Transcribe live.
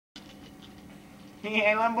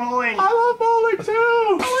Yeah, I love bowling. I love bowling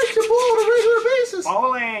too. I like to bowl on a regular basis.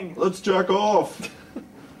 Bowling. Let's jack off.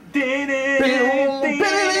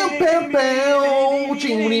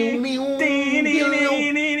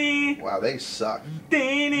 Wow, they suck.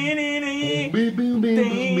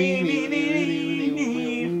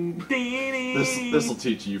 This'll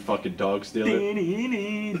teach you fucking dog stealer.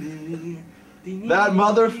 That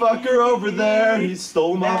motherfucker over there, he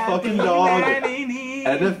stole my fucking dog.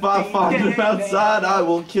 And if I find him outside, I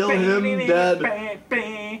will kill him dead.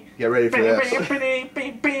 Get ready for this.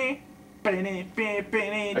 That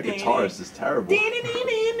guitarist is terrible.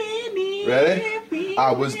 Ready?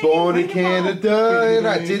 I was born in Canada and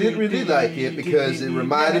I didn't really like it because it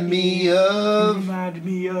reminded me of...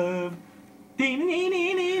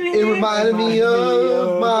 It reminded me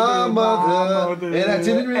of my mother, and I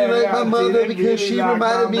didn't really like my mother because she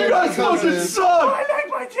reminded me of my cousin. I like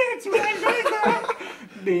my kids.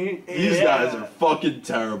 These guys are fucking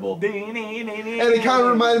terrible. And it kind of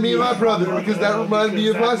reminded me of my brother because that reminded me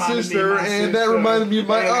of my sister, and that reminded me of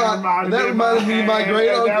my aunt, and that reminded me of my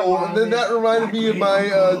great uncle, and then that reminded me of my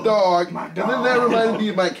dog, and then that reminded me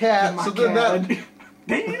of my cat. So then that.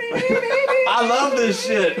 I love this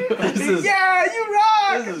shit. Yeah, you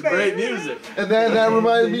rock. This is great music. And then that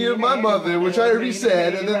reminded me of my mother, which I already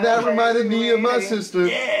said, and then that reminded me of my sister.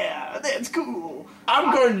 Yeah, that's cool.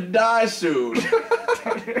 I'm going to die soon.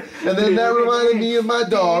 And then that reminded me of my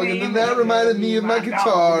dog, and then that reminded me of my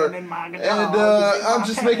guitar. And I'm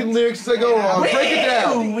just making lyrics as I go on. Break it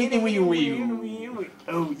down.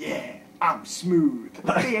 Oh yeah, I'm smooth.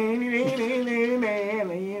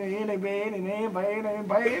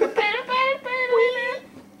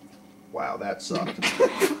 Wow, that sucked.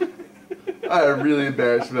 I am really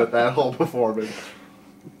embarrassed about that whole performance.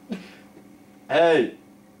 Hey,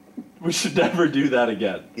 we should never do that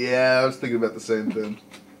again. Yeah, I was thinking about the same thing.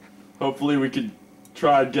 Hopefully we can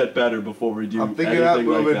try and get better before we do. I'm thinking about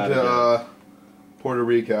moving to Puerto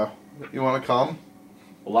Rico. You want to come?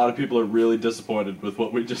 A lot of people are really disappointed with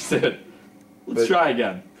what we just did. Let's try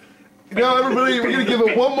again. You know, everybody, we're going to give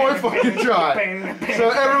it one more fucking try. So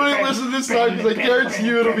everybody listen to this song because I guarantee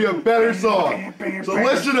you it'll be a better song. So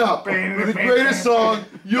listen up. It's the greatest song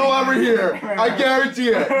you'll ever hear. I guarantee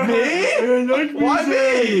it. Me? Why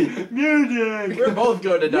me? Music. We're both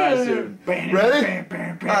going to die soon. Ready?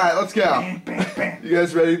 Alright, let's go. You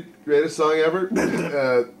guys ready? Greatest song ever?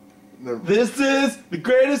 This is the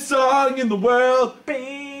greatest song in the world.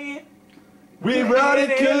 We wrote it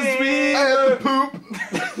because we had to poop.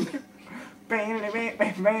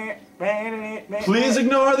 Please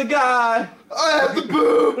ignore the guy. I have to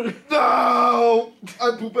poop. No.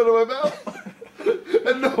 I poop out of my mouth.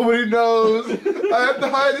 And nobody knows. I have to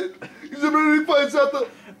hide it. Because if anybody finds out the...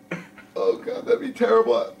 Oh God, that'd be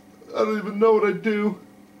terrible. I don't even know what I'd do.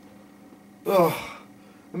 Oh.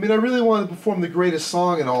 I mean, I really wanted to perform the greatest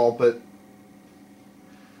song and all, but...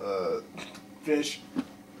 Fish.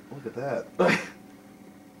 Look at that.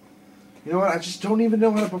 You know what? I just don't even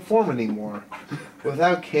know how to perform anymore.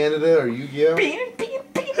 Without Canada or Yu-Gi-Oh! You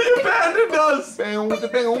abandoned us!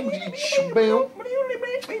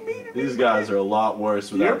 These guys are a lot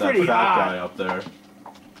worse without that fat guy up there.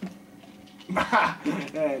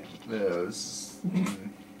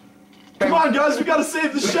 Come on, guys! We gotta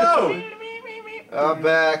save the show! I'm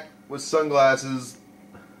back with sunglasses.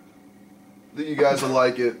 I think you guys will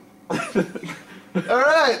like it.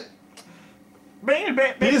 Alright!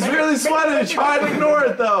 He's really sweating. Try to ignore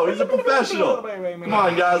it, though. He's a professional. Come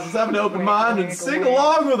on, guys. Let's have an open mind and sing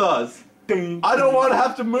along with us. I don't want to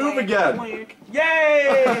have to move again.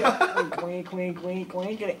 Yay! Clink, clink, clink,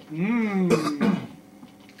 clink. Mmm.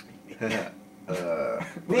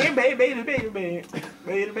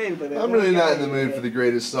 I'm really not in the mood for the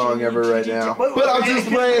greatest song ever right now. But I'll just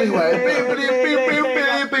play anyway. We're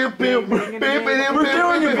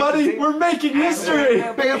doing it, buddy. We're making history.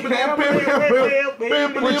 We're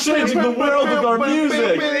changing the world with our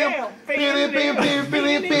music.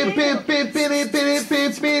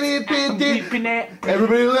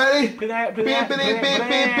 Everybody ready?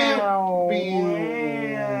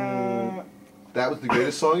 That was the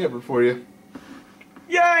greatest song ever for you.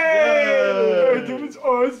 Yay! That was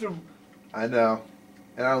awesome. I know.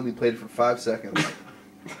 And I only played it for 5 seconds.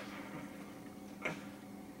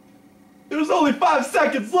 It was only 5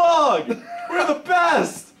 seconds long! We're the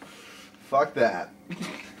best! Fuck that.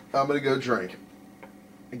 I'm gonna go drink.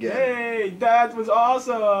 Again. Hey, that was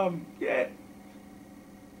awesome! Yeah.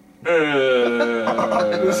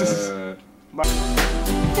 This is...